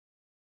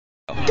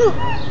2.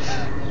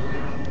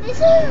 This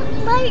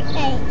is my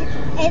age.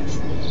 It's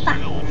 5.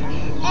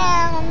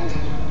 And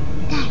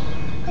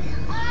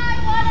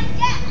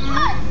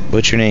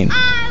What's your name?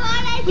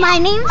 my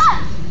name's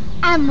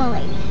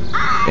Emily.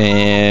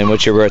 And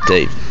what's your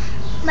birthday?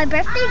 My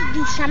birthday is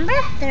December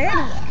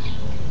 30th.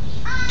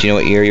 Do you know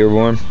what year you were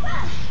born?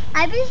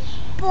 I was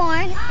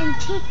born in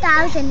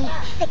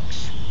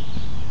 2006.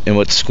 And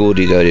what school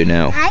do you go to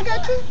now? I go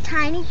to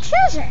Tiny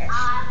Choosers.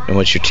 And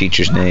what's your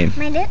teacher's name?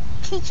 My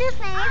teacher's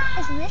name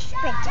is Miss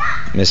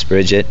Bridget. Miss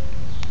Bridget?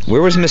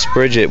 Where was Miss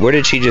Bridget? Where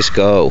did she just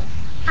go?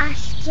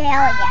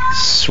 Australia.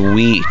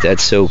 Sweet,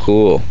 that's so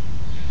cool.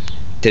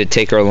 Did it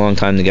take her a long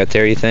time to get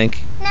there, you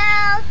think?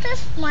 No,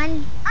 just 2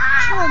 Mondays.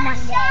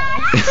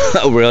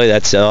 Oh, really?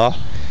 That's all?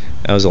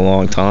 That was a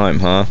long time,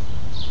 huh?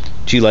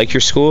 Do you like your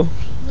school?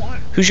 Yeah.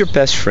 Who's your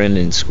best friend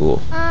in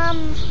school?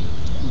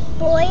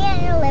 Boy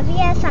and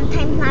Olivia.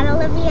 Sometimes not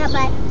Olivia,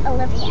 but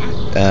Olivia.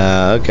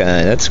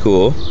 Okay, that's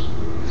cool.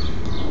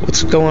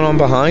 What's going on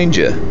behind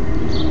you?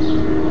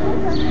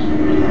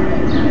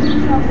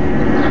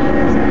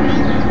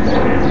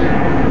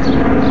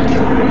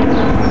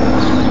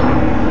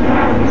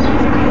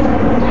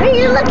 What are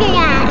you looking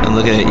at? I'm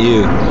looking at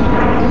you.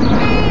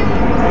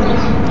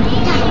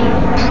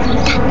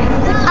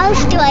 What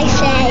else do I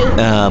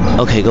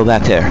say? Okay, go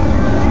back there.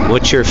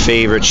 What's your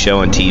favorite show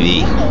on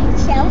TV?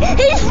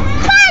 It's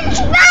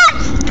SpongeBob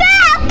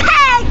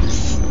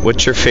SquarePants!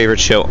 What's your favorite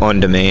show on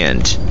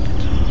demand?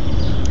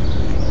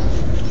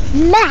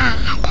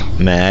 Mad.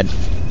 Mad?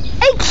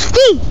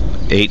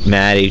 HD.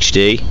 Mad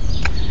HD?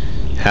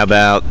 How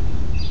about,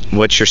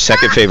 what's your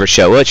second favorite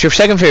show? What's your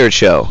second favorite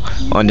show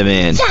on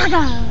demand?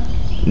 Ninjago.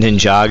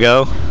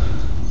 Ninjago?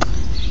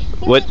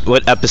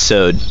 What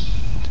episode?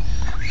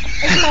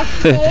 It's my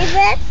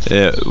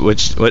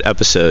favorite. What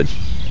episode?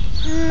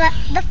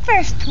 The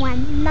first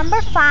one,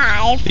 number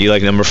 5. You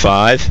like number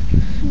 5?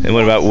 And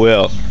what about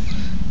Will?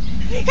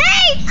 Hey,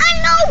 I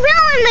know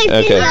Will in my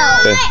Okay, video.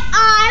 okay.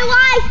 I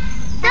like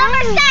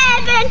number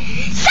 7.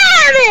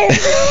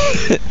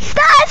 7.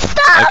 Stop.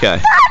 Okay.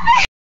 Stop.